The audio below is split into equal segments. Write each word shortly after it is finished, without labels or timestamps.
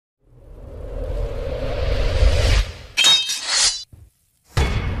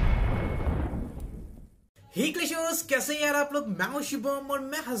हे clashers, कैसे यार आप लोग। मैं हूं शुभम और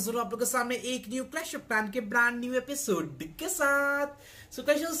मैं हाजिर हूं आप लोग के सामने एक न्यू क्लैश ऑफ क्लैन के ब्रांड न्यू एपिसोड के साथ। सो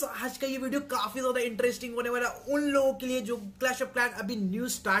क्लैशर्स, आज का ये वीडियो काफी ज्यादा इंटरेस्टिंग होने वाला उन लोगों के लिए जो क्लैश ऑफ क्लैन अभी न्यू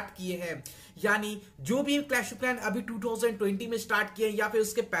स्टार्ट किए हैं, यानी जो भी क्लैश ऑफ क्लैन अभी 2020 में स्टार्ट किए हैं या फिर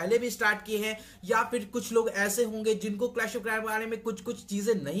उसके पहले भी स्टार्ट किए हैं, या फिर कुछ लोग ऐसे होंगे जिनको क्लैश ऑफ क्लैन के बारे में कुछ कुछ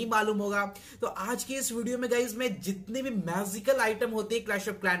चीजें नहीं मालूम होगा। तो आज के इस वीडियो में गाइस मैं जितने भी मैजिकल आइटम होते हैं क्लैश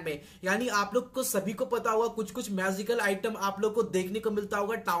ऑफ क्लैन में, यानी आप लोग को सभी को पता होगा कुछ कुछ मैजिकल आइटम आप लोग को देखने को मिलता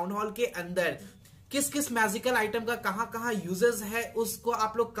होगा टाउन हॉल के अंदर। किस किस मैजिकल आइटम का कहां कहां यूजेस है, उसको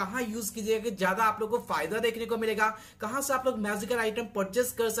आप लोग कहां यूज कीजिएगा कि ज्यादा आप लोग को फायदा देखने को मिलेगा, कहां से आप लोग मैजिकल आइटम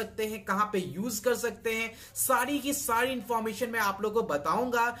परचेस कर सकते हैं, कहां पे यूज कर सकते हैं, सारी की सारी इंफॉर्मेशन मैं आप लोग को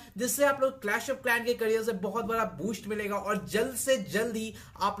बताऊंगा, जिससे आप लोग क्लैश ऑफ क्लैन के करियर से बहुत बड़ा बूस्ट मिलेगा और जल्द से जल्द ही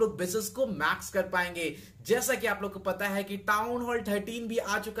आप लोग बिजनेस को मैक्स कर पाएंगे। जैसा कि आप लोग को पता है कि टाउन हॉल 13 भी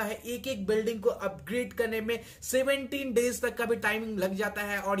आ चुका है। एक एक बिल्डिंग को अपग्रेड करने में 17 डेज तक का भी टाइमिंग लग जाता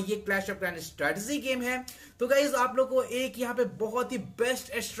है और ये clash of clan strategy game है। तो गाइज आप लोग को एक यहाँ पे बहुत ही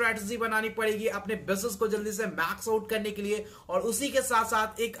बेस्ट स्ट्रेटजी बनानी पड़ेगी अपने बिजनेस को जल्दी से मैक्स आउट करने के लिए और उसी के साथ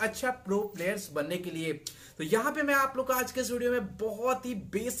साथ एक अच्छा प्रो प्लेयर्स बनने के लिए। तो यहाँ पे मैं आप लोग को आज के इस वीडियो में बहुत ही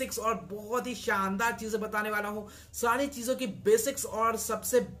बेसिक्स और बहुत ही शानदार चीजें बताने वाला हूं। सारी चीजों की बेसिक्स और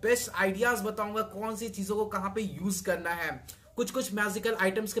सबसे बेस्ट आइडियाज बताऊंगा, कौन सी चीजों को कहां पे यूज करना है। कुछ कुछ मैजिकल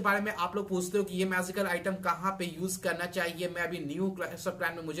आइटम्स के बारे में आप लोग पूछते हो कि ये मैजिकल आइटम कहां पे यूज करना चाहिए, मैं अभी न्यू क्लैश ऑफ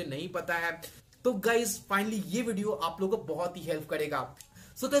क्लैन में मुझे नहीं पता है। तो गाइज फाइनली ये वीडियो आप लोगों को बहुत ही हेल्प करेगा।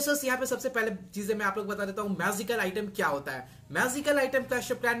 सो दोस्तों, यहाँ पे सबसे पहले चीजें मैं आप लोग बता देता हूँ मैजिकल आइटम क्या होता है। Magical item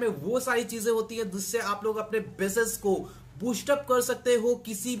clash of clan में वो सारी चीजें होती है जिससे आप लोग अपने बिजनेस को बूस्टअप कर सकते हो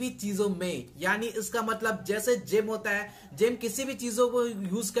किसी भी चीजों में। यानी इसका मतलब जैसे जेम होता है, जेम किसी भी चीजों को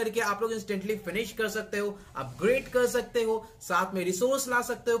यूज करके आप लोग इंस्टेंटली फिनिश कर सकते हो, अपग्रेड कर सकते हो, साथ में रिसोर्स ला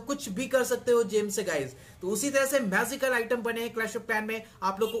सकते हो, कुछ भी कर सकते हो जेम से गाइज। तो उसी तरह से मैजिकल आइटम बने हैं क्लैश ऑफ क्लैन में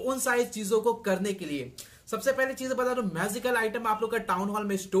आप लोग को उन सारी चीजों को करने के लिए। सबसे पहले चीज बता दो, मैजिकल आइटम आप लोग का टाउन हॉल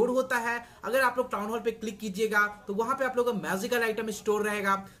में स्टोर होता है। अगर आप लोग टाउन हॉल पे क्लिक कीजिएगा तो वहां पे आप लोग का मैजिकल आइटम स्टोर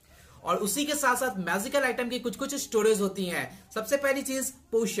रहेगा और उसी के साथ साथ मैजिकल आइटम की कुछ कुछ स्टोरेज होती हैं। सबसे पहली चीज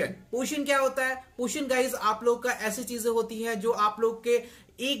पोशन। पोशन क्या होता है? पोशन गाइज आप लोग का ऐसी चीजें होती हैं जो आप लोग के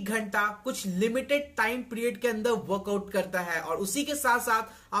 1 घंटा कुछ लिमिटेड टाइम पीरियड के अंदर वर्कआउट करता है और उसी के साथ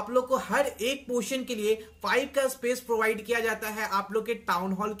साथ आप लोग को हर एक पोशन के लिए 5 का स्पेस प्रोवाइड किया जाता है आप लोग के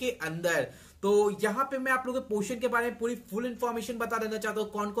टाउन हॉल के अंदर। तो यहां पे मैं आप लोगों को पोशन के बारे में पूरी फुल इंफॉर्मेशन बता देना चाहता हूं,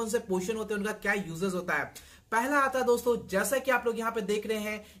 कौन कौन से पोशन होते हैं, उनका क्या यूजेस होता है। पहला आता है दोस्तों, जैसा कि आप लोग यहां पे देख रहे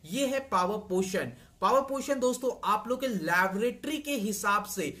हैं, ये है पावर पोशन। पावर पोशन दोस्तों आप लोग के लैबोरेटरी के हिसाब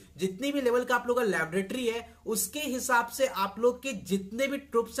से, जितनी भी लेवल का आप लोग का लैबोरेटरी है उसके हिसाब से आप लोग के जितने भी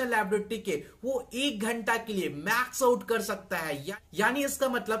ट्रुप्स हैं लैबोरेटरी के, वो 1 घंटा के लिए मैक्स आउट कर सकता है। यानी इसका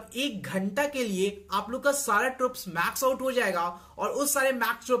मतलब 1 घंटा के लिए आप लोग का सारा ट्रुप्स मैक्स आउट हो जाएगा और उस सारे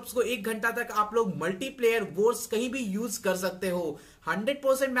मैक्स ट्रुप्स को 1 घंटा तक आप लोग मल्टीप्लेयर वॉर्स कहीं भी यूज कर सकते हो।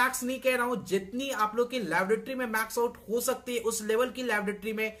 100% मैक्स नहीं कह रहा हूं, जितनी आप लोग की लैबोरेटरी में मैक्स आउट हो सकती है उस लेवल की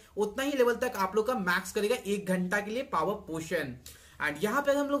लैबोरेटरी में उतना ही लेवल तक आप लोग का मैक्स करेगा 1 घंटा के लिए पावर पोशन। एंड यहां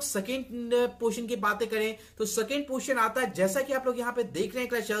पे हम लोग सेकेंड पोशन की बातें करें तो सेकेंड पोशन आता है, जैसा कि आप लोग यहां पे देख रहे हैं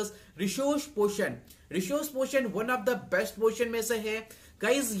clashers, resource potion. Resource potion one of the best पोशन में से है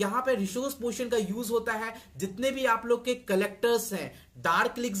गाइज। यहां पे रिसोर्स पोशन का यूज होता है जितने भी आप लोग के कलेक्टर्स हैं,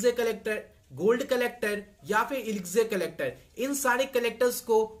 dark elixir collector, gold collector या फिर एलिक्सिर कलेक्टर, इन सारे कलेक्टर्स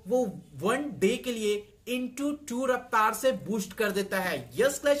को वो 1 डे के लिए *2 रफ्तार से बूस्ट कर देता है।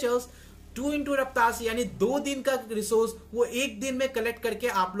 यस क्लैशर्स, 2 रफ्तार से, यानी 2 दिन का रिसोर्स वो 1 दिन में कलेक्ट करके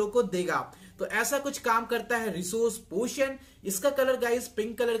आप लोग को देगा। तो ऐसा कुछ काम करता है रिसोर्स पोशन। इसका कलर गाइस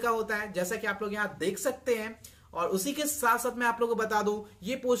पिंक कलर का होता है, जैसा कि आप लोग यहां देख सकते हैं। और उसी के साथ साथ मैं आप लोगों को बता दूं,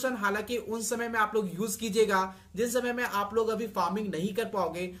 ये पोशन हालांकि उन समय में आप लोग यूज कीजिएगा जिन समय में आप लोग अभी फार्मिंग नहीं कर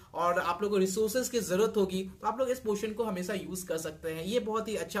पाओगे और आप लोगों को रिसोर्सेज की जरूरत होगी, तो आप लोग इस पोशन को हमेशा यूज कर सकते हैं। ये बहुत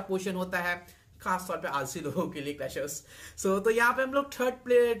ही अच्छा पोशन होता है खास तौर पे आलसी लोगों के लिए क्लैशर्स। तो यहाँ पे हम लोग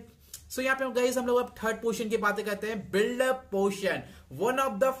यहाँ पे गाइस हम लोग अब थर्ड पोशन की बातें करते हैं, buildup potion. One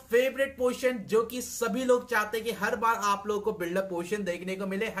of the favourite पोशन जो कि सभी लोग चाहते हैं कि हर बार आप लोग को बिल्डअप पोशन देखने को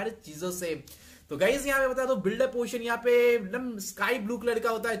मिले हर चीजों से। तो गाइस यहाँ पे बता दो, बिल्डअप पोशन यहाँ पे एकदम स्काई ब्लू कलर का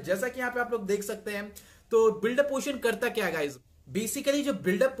होता है, जैसा कि यहाँ पे आप लोग देख सकते हैं। तो बिल्डअप पोशन करता क्या है गाइस? बेसिकली जो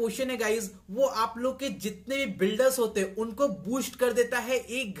बिल्डअप पोशन है गाइज, वो आप लोग के जितने भी बिल्डर्स होते हैं उनको बूस्ट कर देता है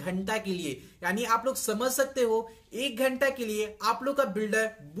 1 घंटा के लिए। यानी आप लोग समझ सकते हो 1 घंटा के लिए आप लोग का बिल्डर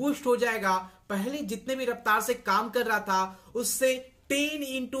बूस्ट हो जाएगा। पहले जितने भी रफ्तार से काम कर रहा था उससे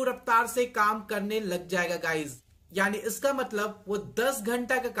 10 रफ्तार से काम करने लग जाएगा गाइज। यानी इसका मतलब वो 10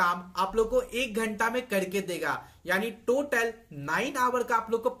 घंटा का काम आप लोग को 1 घंटा में करके देगा। यानी टोटल 9 आवर का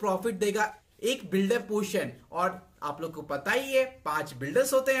आप लोग को प्रॉफिट देगा एक बिल्डर पोर्शन, और आप लोग को पता ही है 5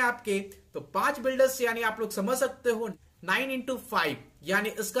 बिल्डर्स होते हैं आपके, तो 5 बिल्डर्स यानी आप लोग समझ सकते हो 9 into 5, यानी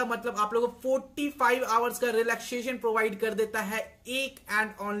इसका मतलब आप लोगों को 45 आवर्स का रिलैक्सेशन प्रोवाइड कर देता है एक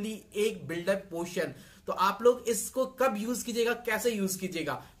एंड ओनली एक बिल्डर पोर्शन। तो आप लोग इसको कब यूज कीजिएगा, कैसे यूज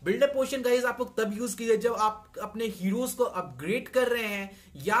कीजिएगा? बिल्डर पोर्शन गाइस आप लोग तब यूज कीजिए जब आप अपने हीरोज को अपग्रेड कर रहे हैं,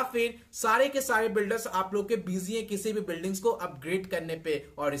 या फिर सारे के सारे बिल्डर्स आप लोग के बिजी हैं किसी भी बिल्डिंग्स को अपग्रेड करने पे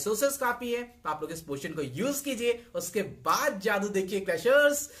और रिसोर्सेस काफी है, तो आप लोग इस पोर्शन को यूज कीजिए। उसके बाद जादू देखिए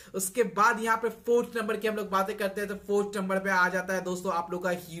क्रैशर्स। उसके बाद यहाँ पे 4th नंबर की हम लोग बातें करते हैं, तो 4th नंबर पे आ जाता है दोस्तों आप लोग का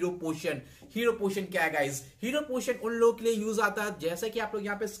हीरो पोर्शन। हीरो पोर्शन क्या है गाइस? हीरो पोर्शन उन लोगों के लिए यूज आता है, जैसे कि आप लोग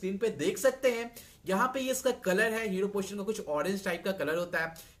यहाँ पे स्क्रीन पे देख सकते हैं, यहाँ पे ये इसका कलर है, हीरो पोर्शन का कुछ ऑरेंज टाइप का कलर होता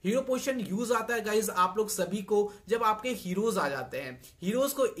है। हीरो पोर्शन यूज आता है गाइज आप लोग सभी को जब आपके हीरोज आ जाते हैं।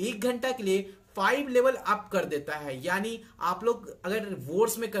 हीरोज को 1 घंटा के लिए 5 लेवल अप कर देता है, यानी आप लोग अगर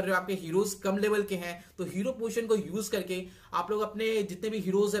वॉर्स में कर रहे हो, आपके हीरोज कम लेवल के हैं, तो हीरो पोर्शन को यूज करके आप लोग अपने जितने भी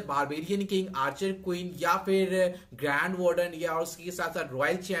हीरोज है, बारबेरियन किंग, आर्चर क्वीन, या फिर ग्रैंड वार्डन, या उसके साथ साथ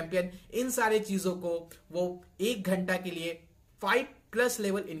रॉयल चैंपियन, इन सारे चीजों को वो 1 घंटा के लिए 5+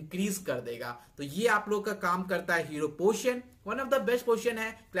 लेवल इंक्रीज कर देगा। तो ये आप लोग का काम करता है hero portion. One of the best portion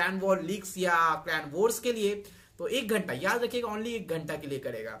है क्लैन वॉर लीग्स या क्लैन वॉर्स के लिए। तो 1 घंटा याद रखिएगा, ओनली 1 घंटा के लिए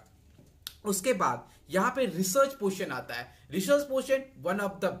करेगा। उसके बाद यहाँ पे रिसर्च पोर्शन आता है। Research portion one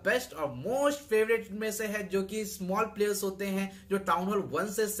of the best और मोस्ट फेवरेट में से है, जो कि स्मॉल प्लेयर्स होते हैं जो टाउन हॉल 1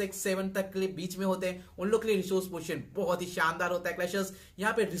 से 6-7 तक के लिए बीच में होते हैं, उन लोग के लिए रिसोर्स पोर्शन बहुत ही शानदार होता है क्लैशर्स।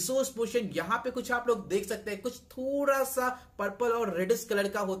 यहाँ पे रिसोर्स पोर्शन यहाँ पे कुछ आप लोग देख सकते हैं, कुछ थोड़ा सा पर्पल और रेडिश कलर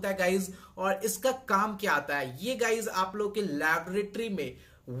का होता है गाइज। और इसका काम क्या आता है? ये गाइज आप लोग के लैबोरेटरी में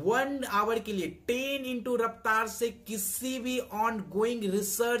 1 आवर के लिए 10 into रफ्तार से किसी भी ऑन गोइंग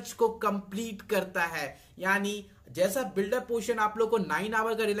रिसर्च को कंप्लीट करता है। यानी जैसा बिल्डर पोर्शन आप लोग को 9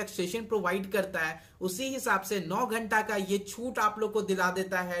 आवर का रिलैक्सेशन प्रोवाइड करता है, उसी हिसाब से 9 घंटा का ये छूट आप लोग को दिला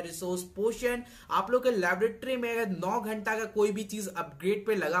देता है रिसोर्स पोर्शन। आप लोग के लैबोरेटरी में अगर 9 घंटा का कोई भी चीज अपग्रेड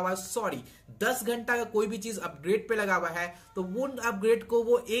पे लगा हुआ है, सॉरी 10 घंटा का कोई भी चीज अपग्रेड पे लगा हुआ है, तो वो अपग्रेड को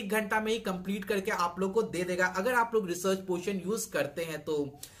वो 1 घंटा में ही कंप्लीट करके आप लोग को दे देगा, अगर आप लोग रिसर्च पोर्शन यूज करते हैं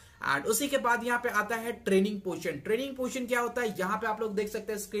तो। एंड उसी के बाद यहाँ पे आता है ट्रेनिंग पोर्शन। ट्रेनिंग पोर्शन क्या होता है? यहाँ पे आप लोग देख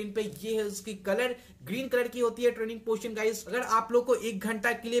सकते हैं स्क्रीन पे, ये है उसकी कलर, ग्रीन कलर की होती है ट्रेनिंग पोर्शन गाइस। अगर आप लोग को 1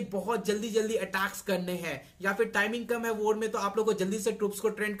 घंटा के लिए बहुत जल्दी जल्दी अटैक्स करने हैं, या फिर टाइमिंग कम है वॉर में, तो आप लोग को जल्दी से ट्रूप्स को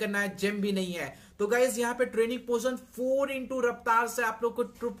ट्रेन करना है, जेम भी नहीं है, तो गाइस यहाँ पे ट्रेनिंग पोर्शन 4 into रफ्तार से आप लोग को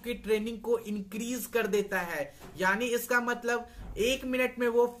ट्रूप की ट्रेनिंग को इंक्रीज कर देता है। यानी इसका मतलब 1 मिनट में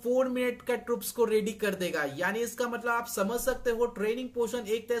वो 4 मिनट का ट्रूप्स को रेडी कर देगा। यानी इसका मतलब आप समझ सकते हो, ट्रेनिंग पोर्शन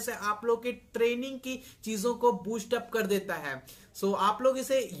एक तरह से आप लोग की ट्रेनिंग की चीजों को बूस्ट अप कर देता है। सो आप लोग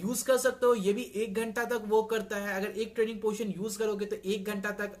इसे यूज कर सकते हो। ये भी 1 घंटा तक वो करता है। अगर एक ट्रेनिंग पोर्शन यूज करोगे तो 1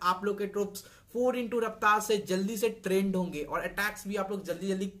 घंटा तक आप लोग के ट्रूप्स 4 into रफ्तार से जल्दी से ट्रेंड होंगे और अटैक्स भी आप लोग जल्दी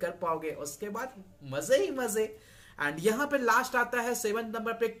जल्दी कर पाओगे। उसके बाद मजे ही मजे। एंड यहाँ पे लास्ट आता है 7th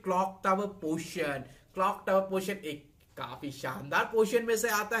नंबर पे clock tower portion. Clock tower portion एक काफी शानदार पोर्शन में से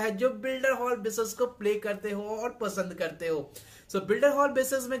आता है, जो बिल्डर हॉल बेसिस को प्ले करते हो और पसंद करते हो। सो बिल्डर हॉल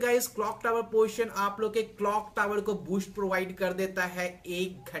बेसिस में गाइस क्लॉक टावर पोर्शन आप लोग के क्लॉक टावर को बूस्ट प्रोवाइड कर देता है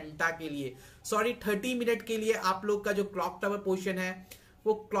 1 घंटा के लिए, सॉरी 30 मिनट के लिए। आप लोग का जो क्लॉक टावर पोर्शन है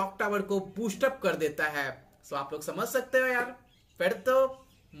वो क्लॉक टावर को बूस्ट अप कर देता है। सो आप लोग समझ सकते हो यार, फिर तो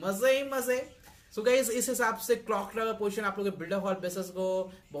मजे ही मजे। सो गाइस इस हिसाब से क्लॉक टावर पोर्शन आप लोग के बिल्डर हॉल बेसिस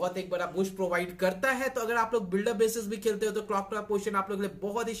को बहुत एक बड़ा बूस्ट प्रोवाइड करता है। तो अगर आप लोग बिल्डर बेसिस भी खेलते हो तो क्लॉक टावर पोर्शन आप लोग के लिए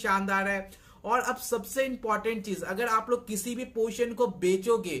बहुत ही शानदार है। और अब सबसे इंपॉर्टेंट चीज, अगर आप लोग किसी भी पोर्शन को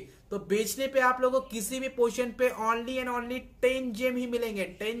बेचोगे तो बेचने पे आप लोगों को किसी भी पोर्शन पे ओनली एंड ओनली 10 जेम ही मिलेंगे।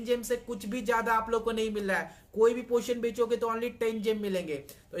 10 जेम से कुछ भी ज्यादा आप लोग को नहीं मिल रहा है। कोई भी पोर्शन बेचोगे तो ओनली 10 जेम मिलेंगे।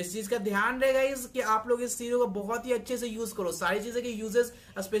 तो इस चीज का ध्यान रहेगा कि आप लोग इस चीजों को बहुत ही अच्छे से यूज करो। सारी चीजें के यूजेस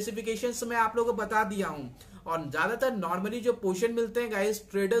स्पेसिफिकेशंस मैं आप लोगों को बता दिया हूं। और ज्यादातर नॉर्मली जो पोर्शन मिलते हैं गाइस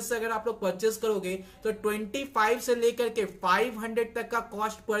ट्रेडर्स से, अगर आप लोग परचेस करोगे तो 25 से लेकर के 500 तक का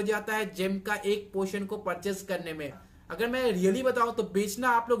कॉस्ट पड़ जाता है जेम का एक पोर्शन को परचेस करने में। अगर मैं रियली बताऊं तो बेचना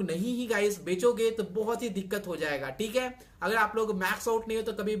आप लोग नहीं ही गाइस, बेचोगे तो बहुत ही दिक्कत हो जाएगा, ठीक है। अगर आप लोग मैक्स आउट नहीं हो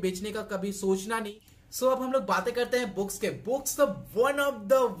तो कभी बेचने का कभी सोचना नहीं। सो अब हम लोग बातें करते हैं बुक्स के। बुक्स तो one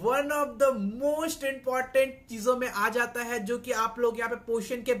of the most important चीजों में आ जाता है, जो कि आप लोग यहाँ पे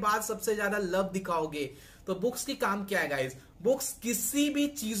पोर्शन के बाद सबसे ज्यादा लव दिखाओगे। तो बुक्स की काम क्या है गाइस? बुक्स किसी भी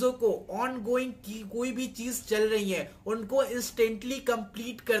चीजों को ऑन गोइंग की कोई भी चीज चल रही है उनको इंस्टेंटली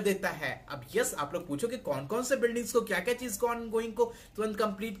कंप्लीट कर देता है। अब यस आप लोग पूछोगे कौन कौन से बिल्डिंग्स को क्या क्या चीज को ऑन गोइंग को तुरंत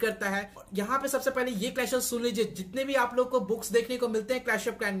कंप्लीट करता है। यहाँ पे सबसे पहले ये क्लैशेस सुन लीजिए। जितने भी आप लोग को बुक्स देखने को मिलते हैं क्लैश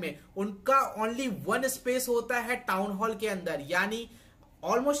ऑफ क्लैन में, उनका ओनली 1 स्पेस होता है टाउन हॉल के अंदर। यानी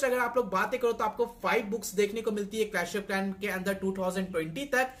ऑलमोस्ट अगर आप लोग बातें करो तो आपको 5 बुक्स देखने को मिलती है क्लैश ऑफ क्लैन के अंदर 2020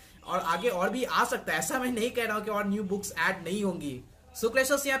 तक, और आगे और भी आ सकता है, ऐसा मैं नहीं कह रहा हूं कि और न्यू बुक्स ऐड नहीं होंगी। सो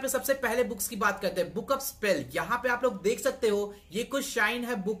क्लैशर्स यहाँ पे सबसे पहले बुक्स की बात करते हैं, बुक ऑफ स्पेल। यहाँ पे आप लोग देख सकते हो ये कुछ शाइन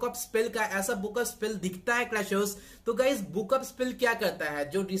है बुक ऑफ स्पेल का, ऐसा बुक ऑफ स्पेल दिखता है क्लैशर्स। तो गाइस बुक ऑफ स्पेल क्या करता है,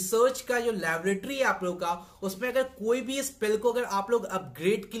 जो रिसर्च का जो लैबोरेटरी है आप लोग का, उसमें अगर कोई भी स्पेल को अगर आप लोग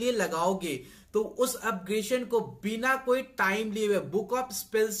अपग्रेड के लिए लगाओगे तो उस अपग्रेडेशन को बिना कोई टाइम लिए हुए बुक ऑफ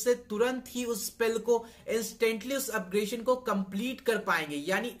स्पेल से तुरंत ही उस स्पेल को इंस्टेंटली उस अपग्रेडेशन को कंप्लीट कर पाएंगे।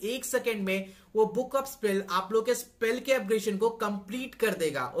 यानी 1 सेकेंड में वो बुक ऑफ स्पेल आप लोग के स्पेल के अपग्रेडेशन को कंप्लीट कर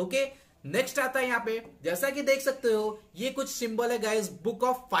देगा। ओके, नेक्स्ट आता है यहाँ पे, जैसा कि देख सकते हो ये कुछ सिंबल है गाइस बुक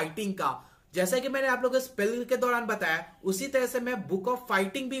ऑफ फाइटिंग का। जैसा कि मैंने आप लोगों को स्पेल के दौरान बताया, उसी तरह से मैं बुक ऑफ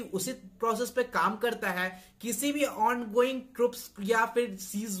फाइटिंग भी उसी प्रोसेस पे काम करता है। किसी भी ऑनगोइंग ट्रुप्स या फिर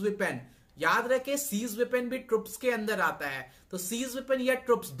सीज वेपन, याद रखे सीज वेपन भी ट्रुप्स के अंदर आता है, तो सीज वेपन या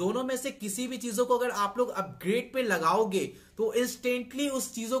ट्रुप्स दोनों में से किसी भी चीजों को अगर आप लोग अपग्रेड पे लगाओगे तो इंस्टेंटली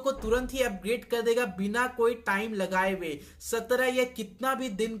उस चीजों को तुरंत ही अपग्रेड कर देगा बिना कोई टाइम लगाए हुए। 17 या कितना भी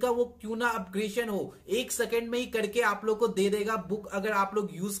दिन का वो क्यों ना अपग्रेडेशन हो, 1 सेकेंड में ही करके आप लोग को दे देगा बुक, अगर आप लोग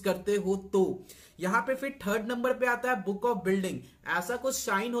यूज करते हो तो। यहाँ पे फिर 3rd नंबर पे आता है बुक ऑफ बिल्डिंग। ऐसा कुछ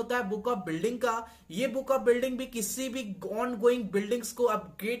शाइन होता है बुक ऑफ बिल्डिंग का। ये बुक ऑफ बिल्डिंग भी किसी भी ऑन गोइंग बिल्डिंग्स को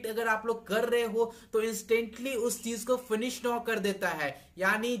अपग्रेड अगर आप लोग कर रहे हो तो इंस्टेंटली उस चीज को फिनिश नॉ कर देता है।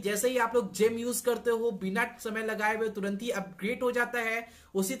 यानी जैसे ही आप लोग जेम यूज करते हो बिना समय लगाए हुए तुरंत ही अपग्रेड हो जाता है,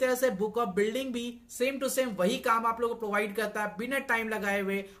 उसी तरह से बुक ऑफ बिल्डिंग भी सेम टू सेम वही काम आप लोग को प्रोवाइड करता है, बिना टाइम लगाए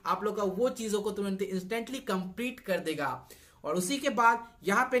हुए आप लोग का वो चीजों को तुरंत इंस्टेंटली कंप्लीट कर देगा। और उसी के बाद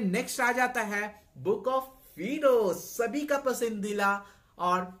यहाँ पे नेक्स्ट आ जाता है बुक ऑफ हीरो, सभी का पसंदीदा,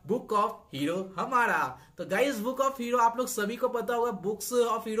 और बुक ऑफ हीरो हमारा। तो गाइस बुक ऑफ हीरो आप लोग सभी को पता होगा बुक्स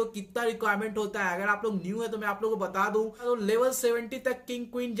ऑफ हीरो कितना रिक्वायरमेंट होता है। अगर आप लोग न्यू है तो मैं आप लोगों को बता दूं, तो लेवल 70 तक किंग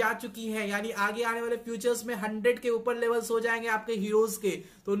क्वीन जा चुकी है, यानी आगे आने वाले फ्यूचर्स में 100 के ऊपर लेवल्स हो जाएंगे आपके हीरोज के,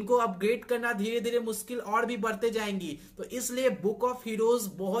 तो उनको अपग्रेड करना धीरे धीरे मुश्किल और भी बढ़ते जाएंगी। तो इसलिए बुक ऑफ हीरोज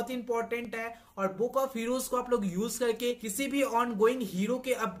बहुत इंपॉर्टेंट है, और बुक ऑफ हीरोज को आप लोग यूज करके किसी भी ऑन गोइंग हीरो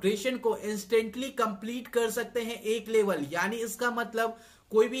के अपग्रेडेशन को इंस्टेंटली कंप्लीट कर सकते हैं 1 लेवल। यानी इसका मतलब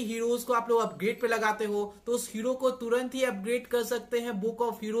कोई भी हीरोज को आप लोग अपग्रेड पे लगाते हो तो उस हीरो को तुरंत ही अपग्रेड कर सकते हैं बुक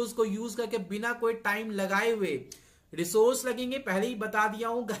ऑफ हीरोज को यूज करके बिना कोई टाइम लगाए हुए। रिसोर्स लगेंगे, पहले ही बता दिया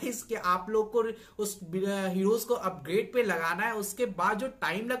हूं गाइस कि आप लोग को उस हीरोज को अपग्रेड पे लगाना है, उसके बाद जो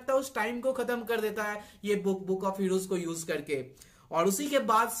टाइम लगता है उस टाइम को खत्म कर देता है ये बुक ऑफ हीरोज को यूज करके। और उसी के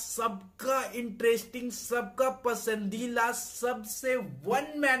बाद सबका इंटरेस्टिंग, सबका पसंदीदा, सबसे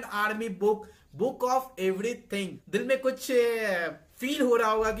one man army book of everything. दिल में कुछ फील हो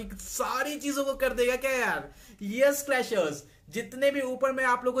रहा होगा कि सारी चीजों को कर देगा क्या यार। यस क्लैशर्स, जितने भी ऊपर मैं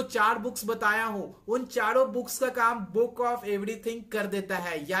आप लोगों को 4 बुक्स बताया हूं, उन चारों बुक्स का काम बुक ऑफ एवरीथिंग कर देता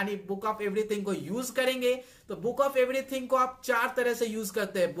है। यानी बुक ऑफ एवरीथिंग को यूज करेंगे तो बुक ऑफ एवरीथिंग को आप 4 तरह से यूज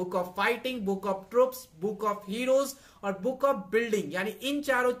करते हैं, book of fighting, book of troops, book of heroes और बुक ऑफ बिल्डिंग। यानी इन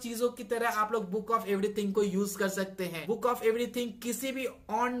चारों चीजों की तरह आप लोग बुक ऑफ एवरीथिंग को यूज कर सकते हैं। बुक ऑफ एवरीथिंग किसी भी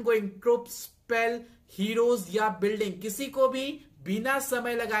on going troops, spell, heroes या बिल्डिंग किसी को भी बिना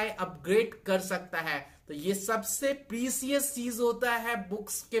समय लगाए अपग्रेड कर सकता है। तो ये सबसे प्रीसियस चीज होता है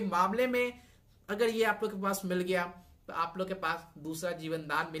बुक्स के मामले में। अगर ये आप लोग के पास मिल गया तो आप लोग के पास दूसरा जीवन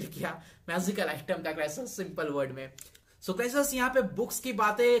दान मिल गया, मैजिकल आइटम का क्राइसिस, सिंपल वर्ड में। सो क्राइसिस यहाँ पे बुक्स की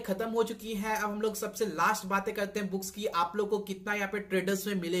बातें खत्म हो चुकी है। अब हम लोग सबसे लास्ट बातें करते हैं बुक्स की, आप लोग को कितना यहाँ पे ट्रेडर्स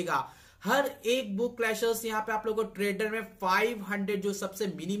में मिलेगा। हर एक बुक क्लैशर्स यहाँ पे आप लोगों को ट्रेडर में 500, जो सबसे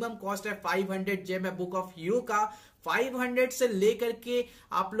मिनिमम कॉस्ट है 500 जेम है बुक ऑफ हीरो का, 500 से लेकर के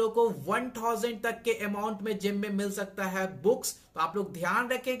आप लोग को 1000 तक के अमाउंट में जेम में मिल सकता है बुक्स। तो आप लोग ध्यान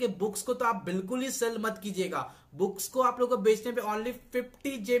रखें कि बुक्स को तो आप बिल्कुल ही सेल मत कीजिएगा। बुक्स को आप लोग को बेचने पे ओनली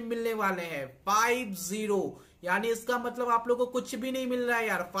 50 जेम मिलने वाले हैं, 50। यानी इसका मतलब आप लोग को कुछ भी नहीं मिल रहा है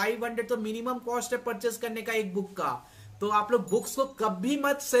यार। 500 तो मिनिमम कॉस्ट है परचेस करने का एक बुक का। तो आप लोग बुक्स को कभी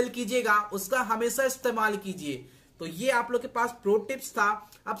मत सेल कीजिएगा, उसका हमेशा इस्तेमाल कीजिए। तो ये आप लोग के पास प्रो टिप्स था।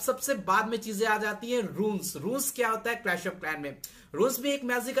 अब सबसे बाद में चीजें आ जाती हैं रून्स। रून्स क्या होता है क्लैश ऑफ क्लैन में? रून्स भी एक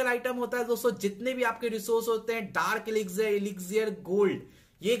मैजिकल आइटम होता है दोस्तों। जितने भी आपके रिसोर्स होते हैं, डार्क एलिक्सियर, गोल्ड,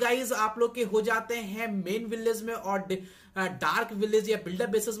 ये गाइज आप लोग के हो जाते हैं मेन विलेज में। और डार्क विलेज या बिल्डर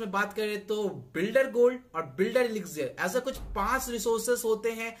बेसिस में बात करें तो बिल्डर गोल्ड और बिल्डर एलिक्सियर, ऐसा कुछ 5 रिसोर्सेस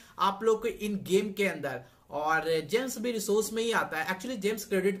होते हैं आप लोग के इन गेम के अंदर। और जेम्स भी रिसोर्स में ही आता है, एक्चुअली जेम्स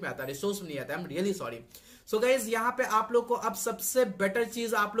क्रेडिट में आता है, रिसोर्स में नहीं आता है। I am really sorry. So guys यहाँ पे आप लोग को अब सबसे बेटर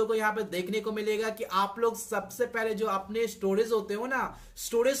चीज आप लोग को यहाँ पे देखने को मिलेगा कि आप लोग सबसे पहले जो अपने स्टोरेज होते हो ना,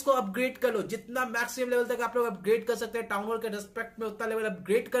 स्टोरेज को अपग्रेड कर लो। जितना मैक्सिमम लेवल तक आप लोग अपग्रेड कर सकते हैं टाउन हॉल के रेस्पेक्ट में, उतना लेवल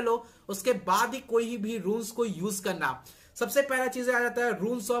अपग्रेड कर लो। उसके बाद ही कोई भी रूल्स को यूज करना। सबसे पहला चीज आ जाता है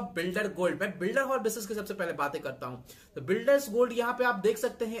रूल्स ऑफ बिल्डर गोल्ड। मैं बिल्डर और बिजनेस की सबसे पहले बातें करता हूं। तो बिल्डर्स गोल्ड यहाँ पे आप देख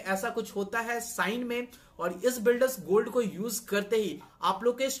सकते हैं ऐसा कुछ होता है साइन में, और इस बिल्डर्स गोल्ड को यूज करते ही आप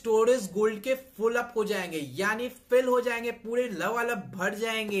लोग के स्टोरेज गोल्ड के फुल अप हो जाएंगे, यानी फिल हो जाएंगे, पूरे लबालब भर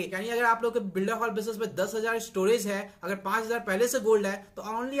जाएंगे। यानी अगर आप लोग के बिल्डर हॉल बिजनेस में 10,000 स्टोरेज है, अगर 5,000 पहले से गोल्ड है तो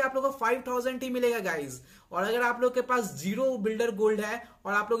ओनली आप लोग को 5,000 ही मिलेगा गाइज। और अगर आप लोग के पास 0 बिल्डर गोल्ड है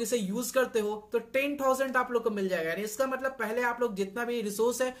और आप लोग इसे यूज करते हो तो 10,000 आप लोग को मिल जाएगा। यानी इसका मतलब पहले आप लोग जितना भी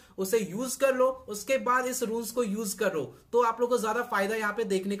रिसोर्स है उसे यूज कर लो, उसके बाद इस रूल्स को यूज करो, तो आप लोग को ज्यादा फायदा यहाँ पे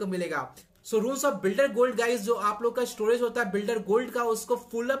देखने को मिलेगा। So rules of builder gold guys, जो आप लोग का स्टोरेज होता है बिल्डर गोल्ड का, उसको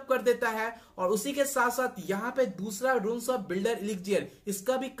फुल अप कर देता है। और उसी के साथ साथ यहाँ पे दूसरा रूल्स ऑफ बिल्डर इलिक्जियर,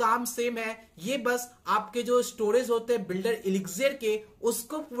 इसका भी काम सेम है। ये बस आपके जो स्टोरेज होते हैं बिल्डर इलिक्जियर के,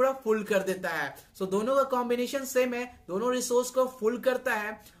 उसको पूरा फुल कर देता है। सो दोनों का कॉम्बिनेशन सेम है, दोनों रिसोर्स को फुल करता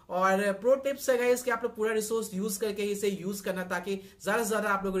है। और प्रो टिप्स है गाइस कि आप लोग पूरा रिसोर्स यूज करके इसे यूज करना, ताकि ज्यादा से ज्यादा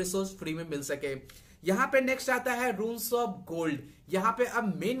आप लोग रिसोर्स फ्री में मिल सके। यहाँ पे नेक्स्ट आता है रूल्स ऑफ गोल्ड। यहाँ पे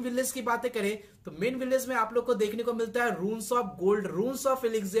अब मेन विलेज की बातें करें तो मेन विलेज में आप लोग को देखने को मिलता है rules of gold, rules of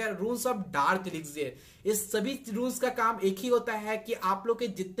एलिक्सियर, rules of dark एलिक्सियर। इस सभी रूल्स का काम एक ही होता है कि आप लोग के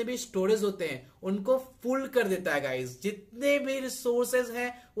जितने भी स्टोरेज होते हैं उनको फुल कर देता है गाइस। जितने भी रिसोर्सेज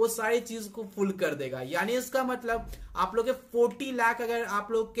हैं वो सारी चीज को फुल कर देगा। यानी इसका मतलब आप लोग के 40 लाख अगर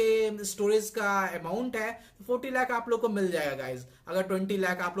आप लोग के स्टोरेज का अमाउंट है तो 40 लाख आप लोग को मिल जाएगा गाइस। अगर 20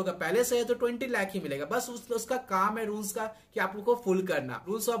 लाख आप लोग का पहले से है तो 20 लाख ही मिलेगा। बस उसका काम है रूल्स का कि आप लोग को फुल करना।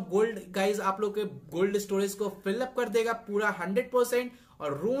 रूल्स ऑफ गोल्ड गाइस आप लोग के गोल्ड स्टोरेज को फिलअप कर देगा पूरा 100%।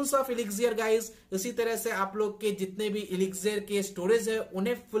 और रूल्स ऑफ इलिक्सियर गाइस इसी तरह से आप लोग के जितने भी इलिक्सियर के स्टोरेज है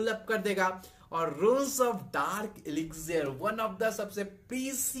उन्हें फिल अप कर देगा। और rules of dark इलिक्सियर, one of the सबसे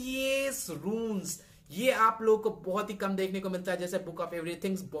प्रीसियस रूल्स, ये आप लोग को बहुत ही कम देखने को मिलता है, जैसे बुक ऑफ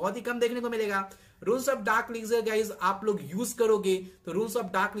एवरीथिंग बहुत ही कम देखने को मिलेगा। रूल्स ऑफ डार्क इलिक्सियर गाइस आप लोग यूज करोगे तो रूल्स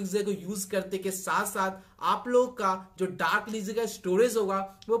ऑफ डार्क इलिक्सियर को यूज करते के साथ साथ आप लोग का जो डार्क इलिक्सियर का स्टोरेज होगा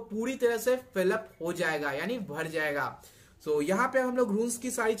वो पूरी तरह से फिलअप हो जाएगा, यानी भर जाएगा। सो यहाँ पे हम लोग रूल्स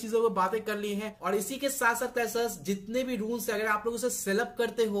की सारी चीजों को बातें कर ली हैं। और इसी के साथ साथ कैसा जितने भी रूल्स अगर आप लोग उसे सेलअप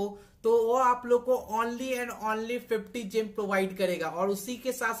करते हो तो वो आप लोग को only and only 50 GeM provide करेगा। और उसी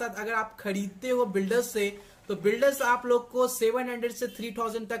के साथ साथ अगर आप खरीदते हो बिल्डर्स से तो बिल्डर्स आप लोग को 700 से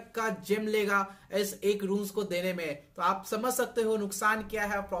 3000 तक का जेम लेगा इस एक रूल्स को देने में। तो आप समझ सकते हो नुकसान क्या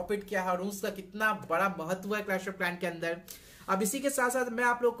है, प्रॉफिट क्या है, रूल्स का कितना बड़ा महत्व है क्लैश ऑफ क्लैंस के अंदर। अब इसी के साथ साथ मैं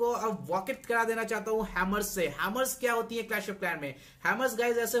आप लोग को अब वॉकिट करा देना चाहता हूं हैमर्स से। हैमर्स क्या होती है क्लैश ऑफ क्लैंस में? हैमर्स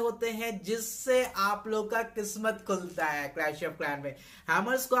गाइस ऐसे होते हैं जिससे आप लोग का किस्मत खुलता है क्लैश ऑफ क्लैंस में।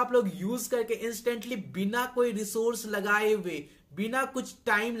 हैमर्स को आप लोग यूज करके इंस्टेंटली बिना कोई रिसोर्स लगाए हुए, बिना कुछ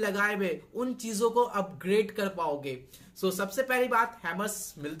टाइम लगाए हुए उन चीजों को अपग्रेड कर पाओगे। सो सबसे पहली बात,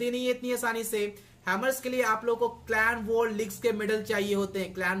 हैमर्स मिलती नहीं है इतनी आसानी से। हैमर्स के लिए आप लोग को क्लैन वॉर लीग्स के मेडल चाहिए होते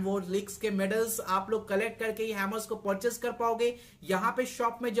हैं। क्लैन वॉर लीग्स के मेडल्स आप लोग कलेक्ट करके ही हैमर्स को परचेस कर पाओगे। यहाँ पे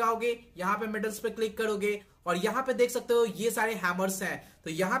शॉप में जाओगे, यहाँ पे मेडल्स पे क्लिक करोगे और यहाँ पे देख सकते हो ये सारे हैमर्स हैं। तो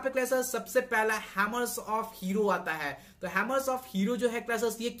यहाँ पे क्लासेस सबसे पहला हैमर्स ऑफ हीरो आता है। तो हैमर्स ऑफ हीरो जो है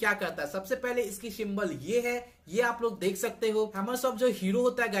क्लासेस ये क्या करता है, सबसे पहले इसकी सिंबल ये है, ये आप लोग देख सकते हो। हैमर्स ऑफ जो हीरो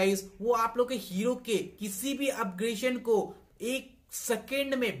होता है गाइस, वो आप लोग के हीरो के किसी भी अपग्रेडेशन को एक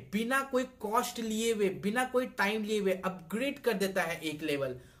सेकेंड में बिना कोई कॉस्ट लिए हुए, बिना कोई टाइम लिए हुए अपग्रेड कर देता है एक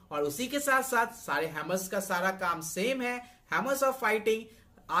लेवल। और उसी के साथ साथ सारे हैमर्स का सारा काम सेम है। हैमर्स ऑफ फाइटिंग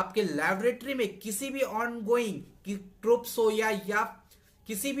आपके लैबोरेटरी में किसी भी ऑनगोइंग की ट्रुप्स हो या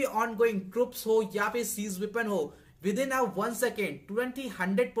किसी भी ऑनगोइंग ट्रुप्स हो या फिर सीज वेपन हो, विद इन 1 सेकेंड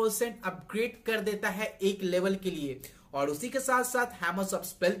 100% अपग्रेड कर देता है एक लेवल के लिए। और उसी के साथ साथ हैमर्स ऑफ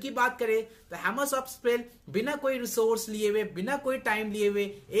स्पेल की बात करें तो हैमर्स ऑफ स्पेल बिना कोई रिसोर्स लिए हुए, बिना कोई टाइम लिए हुए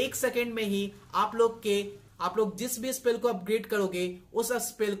 1 सेकेंड में ही आप लोग जिस भी स्पेल को अपग्रेड करोगे उस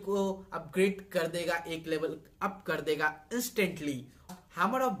स्पेल को अपग्रेड कर देगा, एक लेवल अप कर देगा इंस्टेंटली।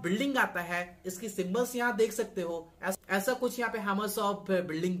 हैमर ऑफ बिल्डिंग आता है, इसकी सिंबल्स यहाँ देख सकते हो, ऐसा कुछ यहाँ पे हैमर्स ऑफ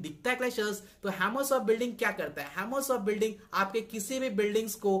बिल्डिंग दिखता है क्लैशर्स। तो हैमर्स ऑफ बिल्डिंग क्या करता है? हैमर्स ऑफ बिल्डिंग आपके किसी भी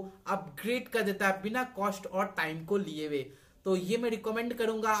बिल्डिंग्स को अपग्रेड कर देता है बिना कॉस्ट और टाइम को लिए हुए। तो ये मैं रिकमेंड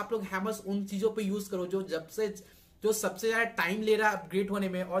करूंगा आप लोग हैमर्स उन चीजों पे यूज करो जो सबसे ज्यादा टाइम ले रहा है अपग्रेड होने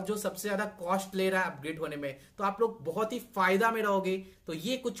में और जो सबसे ज्यादा कॉस्ट ले रहा है अपग्रेड होने में, तो आप लोग बहुत ही फायदा में रहोगे। तो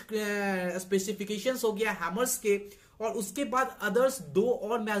ये कुछ स्पेसिफिकेशंस हो गया हैमर्स के। और उसके बाद अदर्स 2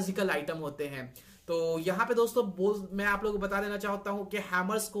 और मैजिकल आइटम होते हैं। तो यहाँ पे दोस्तों मैं आप लोगों को बता देना चाहता हूं कि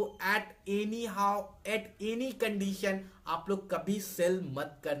हैमर्स को एट एनी कंडीशन आप लोग कभी सेल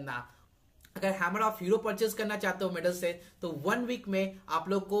मत करना। अगर हैमर ऑफ हीरो परचेज करना चाहते हो मेडल से तो 1 वीक में आप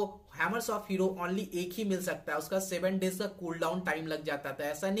लोग को हैमर्स ऑफ हीरो ओनली एक ही मिल सकता है, उसका 7 डेज का कूल डाउन टाइम लग जाता था।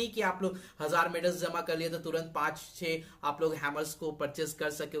 ऐसा नहीं कि आप लोग 1000 मेडल्स जमा कर लिए तो तुरंत 5-6 आप लोग हैमर्स को परचेज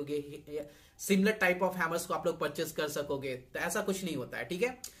कर सकोगे, सिमिलर टाइप ऑफ हैमर्स को आप लोग परचेज कर सकोगे, तो ऐसा कुछ नहीं होता है। ठीक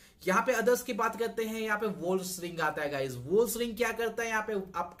है, यहाँ पे अदर्स की बात करते हैं। यहाँ पे वोल्स रिंग आता है गाइस। वोल्स रिंग क्या करता है, यहाँ पे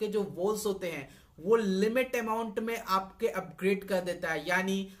आपके जो वोल्स होते हैं वो लिमिट अमाउंट में आपके अपग्रेड कर देता है।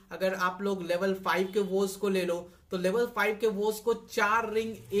 यानी अगर आप लोग लेवल 5 के वोल्स को ले लो तो लेवल 5 के वोल्स को 4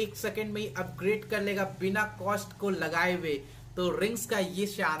 रिंग 1 सेकेंड में ही अपग्रेड कर लेगा बिना कॉस्ट को लगाए हुए। तो रिंग्स का ये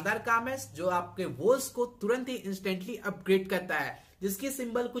शानदार काम है जो आपके वोल्स को तुरंत ही इंस्टेंटली अपग्रेड करता है, जिसकी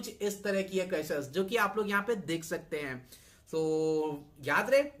सिंबल कुछ इस तरह की है कैशर्स, जो कि आप लोग यहाँ पे देख सकते हैं। तो याद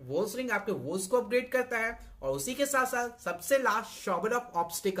रहे, वोल्स रिंग आपके वोल्स को अपग्रेड करता है। और उसी के साथ साथ सबसे last shovel of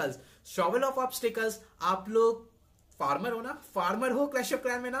obstacles. Shovel of obstacles आप लोग फार्मर हो ना, फार्मर हो क्लैश ऑफ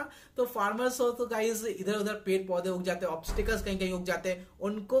क्लैन में ना, तो फार्मर्स हो तो गाइस इधर उधर पेड़ पौधे उग जाते हैं, ऑब्स्टिकल्स कहीं कहीं उग जाते हैं,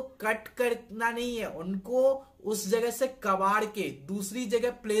 उनको कट करना नहीं है, उनको उस जगह से कबाड़ के दूसरी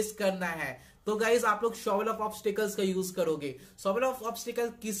जगह प्लेस करना है। तो गाइज आप लोग शॉवल ऑफ ऑब्स्टिकल्स का यूज करोगे। शॉवल ऑफ ऑब्स्टिकल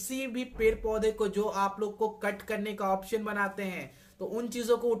किसी भी पेड़ पौधे को जो आप लोग को कट करने का ऑप्शन बनाते हैं तो उन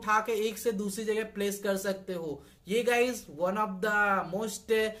चीजों को उठा के एक से दूसरी जगह प्लेस कर सकते हो। ये guys one of the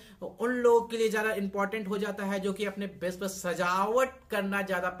most उन लोगों के लिए ज्यादा इंपॉर्टेंट हो जाता है जो कि अपने बेस पर सजावट करना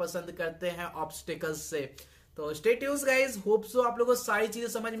ज्यादा पसंद करते हैं ऑब्स्टिकल्स से। तो stay tuned guys, hope so आप लोगों को सारी चीजें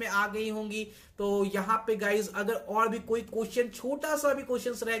समझ में आ गई होंगी। तो यहाँ पे गाइज अगर और भी कोई क्वेश्चन, छोटा सा भी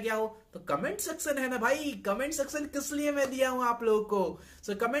क्वेश्चन रह गया हो तो कमेंट सेक्शन है ना भाई, कमेंट सेक्शन किस लिए मैं दिया हूं आप लोगों को।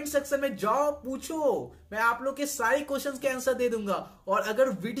 सो कमेंट सेक्शन में जाओ, पूछो, मैं आप लोग के सारे क्वेश्चंस के आंसर दे दूंगा। और अगर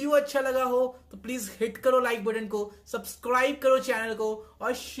वीडियो अच्छा लगा हो तो प्लीज हिट करो लाइक बटन को, सब्सक्राइब करो चैनल को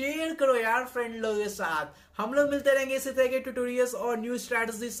और शेयर करो यार फ्रेंड लोगों के साथ। हम लोग मिलते रहेंगे इसी तरह के ट्यूटोरियल्स और न्यू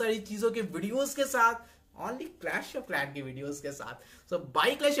स्ट्रैटेजी सारी चीजों के वीडियोस के साथ, only Clash of Clans की वीडियोस के साथ। So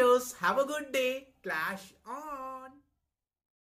bye Clashers, have a good day, Clash on।